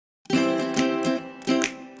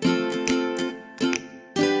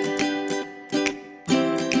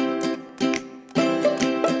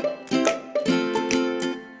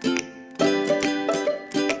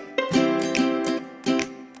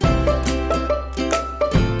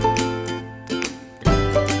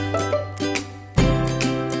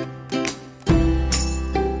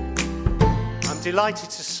delighted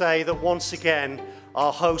to say that once again,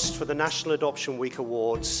 our host for the National Adoption Week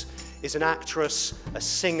Awards is an actress, a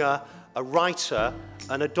singer, a writer,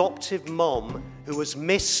 an adoptive mom who has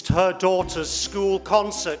missed her daughter's school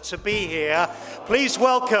concert to be here. Please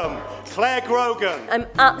welcome Claire Grogan. I'm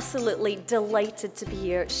absolutely delighted to be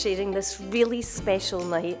here sharing this really special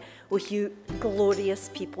night with you glorious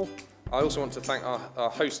people. I also want to thank our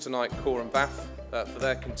host tonight, Cora and Bath, for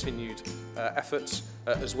their continued efforts,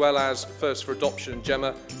 as well as First4Adoption,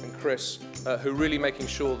 Gemma and Chris, who are really making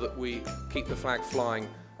sure that we keep the flag flying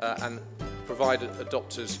and provide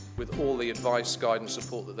adopters with all the advice, guidance,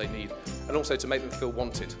 support that they need, and also to make them feel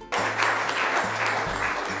wanted.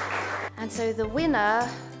 And so the winner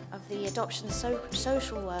of the Adoption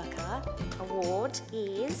Social Worker Award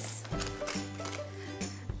is...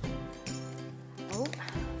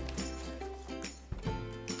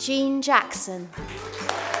 Jean Jackson.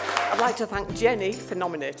 I'd like to thank Jenny for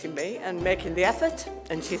nominating me and making the effort,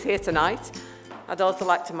 and she's here tonight. I'd also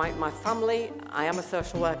like to thank my family. I am a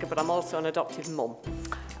social worker, but I'm also an adoptive mum.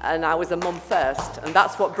 And I was a mum first, and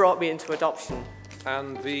that's what brought me into adoption.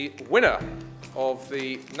 And the winner of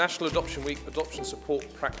the National Adoption Week Adoption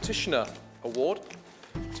Support Practitioner Award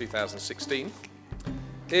 2016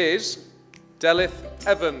 is Delith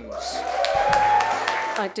Evans.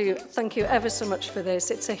 I do thank you ever so much for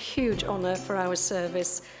this. It's a huge honour for our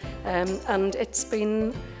service, and it's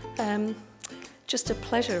been just a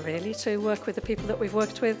pleasure really to work with the people that we've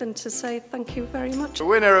worked with and to say thank you very much. The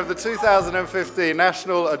winner of the 2015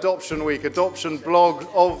 National Adoption Week Adoption Blog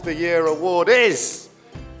of the Year Award is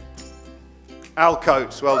Al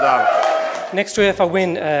Coates. Well done. Next year, if I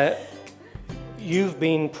win, you've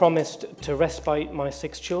been promised to respite my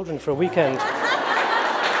 6 children for a weekend.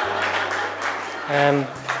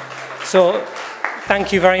 So,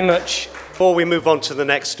 thank you very much. Before we move on to the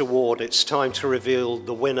next award, it's time to reveal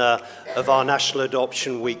the winner of our National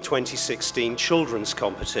Adoption Week 2016 Children's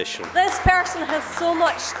Competition. This person has so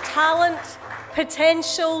much talent,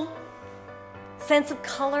 potential, sense of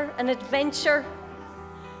colour and adventure.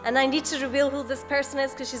 And I need to reveal who this person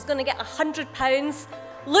is because she's going to get £100.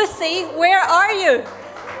 Lucy, where are you?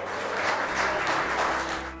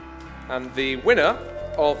 And the winner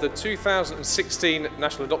of the 2016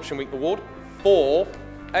 National Adoption Week Award for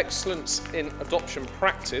Excellence in Adoption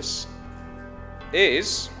Practice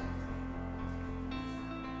is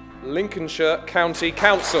Lincolnshire County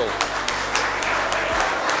Council.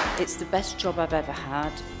 It's the best job I've ever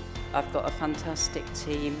had. I've got a fantastic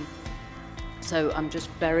team. So I'm just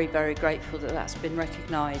very, very grateful that that's been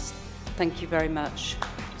recognised. Thank you very much.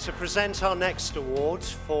 To present our next award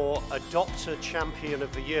for Adopter Champion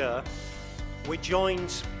of the Year, we're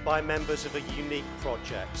joined by members of a unique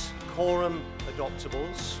project, Quorum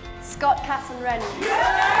Adoptables. Scott Casson-Rennie.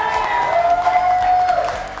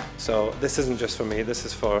 So this isn't just for me, this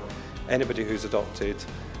is for anybody who's adopted,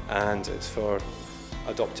 and it's for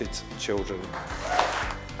adopted children.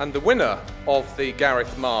 And the winner of the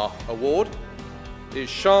Gareth Marr Award is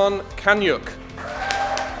Sian Kanyuk.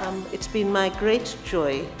 It's been my great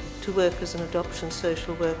joy to work as an adoption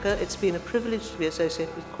social worker. It's been a privilege to be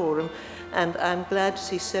associated with Quorum, and I'm glad to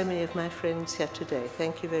see so many of my friends here today.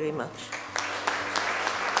 Thank you very much.